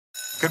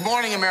Good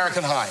morning,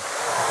 American High.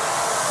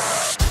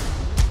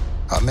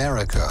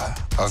 America,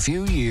 a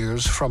few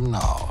years from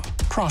now,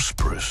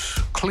 prosperous,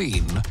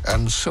 clean,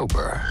 and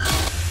sober.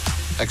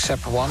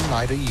 Except one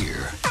night a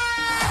year,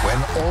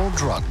 when all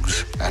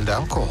drugs and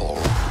alcohol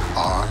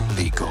are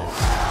legal.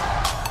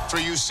 For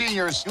you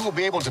seniors, you will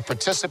be able to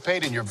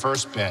participate in your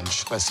verse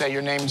binge. Let's say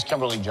your name's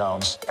Kimberly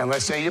Jones, and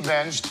let's say you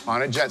binged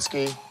on a jet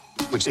ski,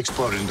 which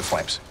exploded into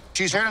flames.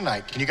 She's here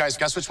tonight. Can you guys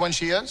guess which one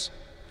she is?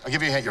 I'll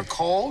give you a hint. You're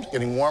cold,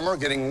 getting warmer,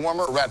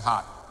 red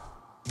hot,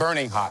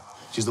 burning hot.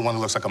 She's the one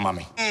who looks like a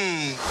mummy.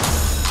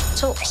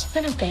 So, are you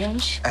gonna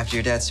binge? After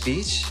your dad's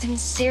speech? I've been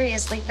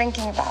seriously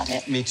thinking about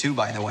it. Me too,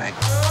 by the way.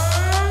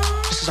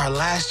 This is our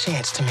last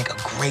chance to make a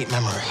great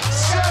memory.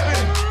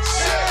 7,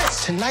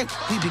 6. Tonight,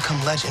 we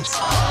become legends.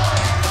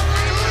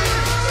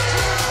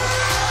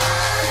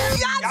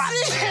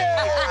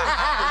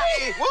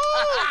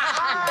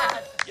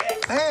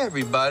 Hey,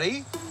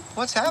 everybody.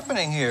 What's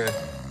happening here?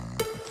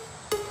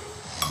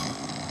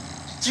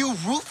 You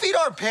roofied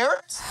our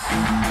parents?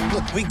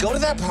 Look, we go to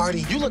that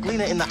party, you look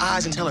Lena in the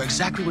eyes and tell her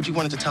exactly what you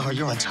wanted to tell her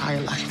your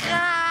entire life.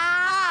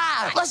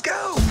 Let's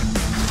go!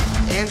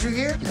 Andrew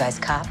here? You guys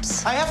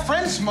cops? I have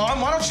friends,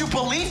 Mom. Why don't you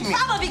believe me?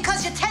 Probably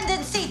because your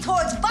tendency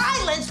towards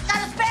violence got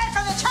us banned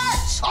from the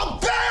church. I'll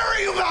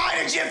bury you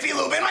behind a Jiffy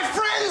Lube, and my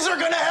friends are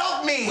gonna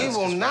help me. We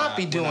will not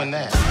be doing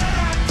that.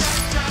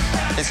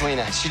 It's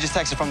Lena. She just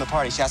texted from the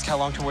party. She asked how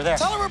long till we're there.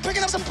 Tell her we're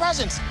picking up some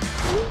presents.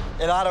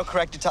 It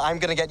auto-corrected to I'm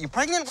gonna get you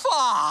pregnant.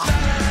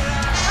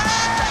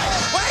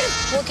 Wait!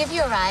 We'll give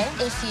you a ride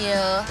if you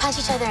punch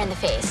each other in the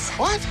face.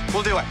 What?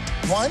 We'll do it.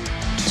 1,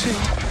 2.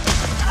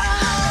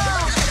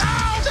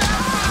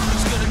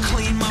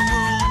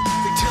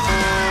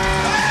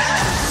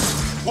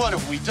 What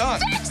have we done?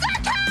 Fix the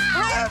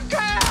car!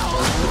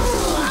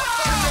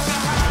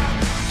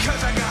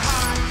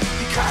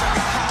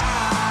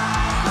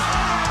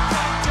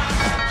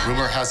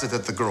 Rumor has it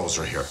that the girls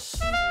are here.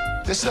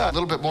 This is a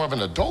little bit more of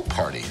an adult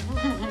party.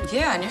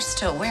 Yeah, and you're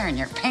still wearing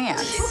your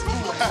pants.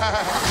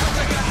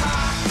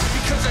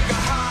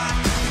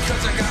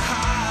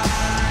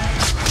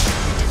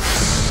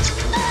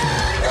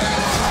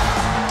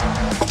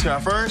 To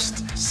our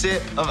first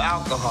sip of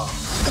alcohol.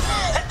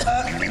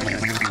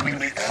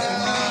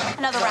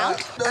 Another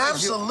round?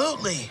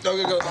 Absolutely.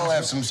 Go. I'll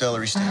have some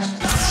celery sticks.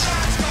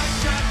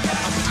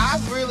 I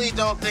really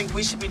don't think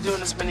we should be doing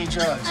this many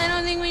drugs. I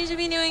don't think we should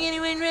be doing any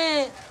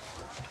red.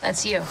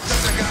 That's you.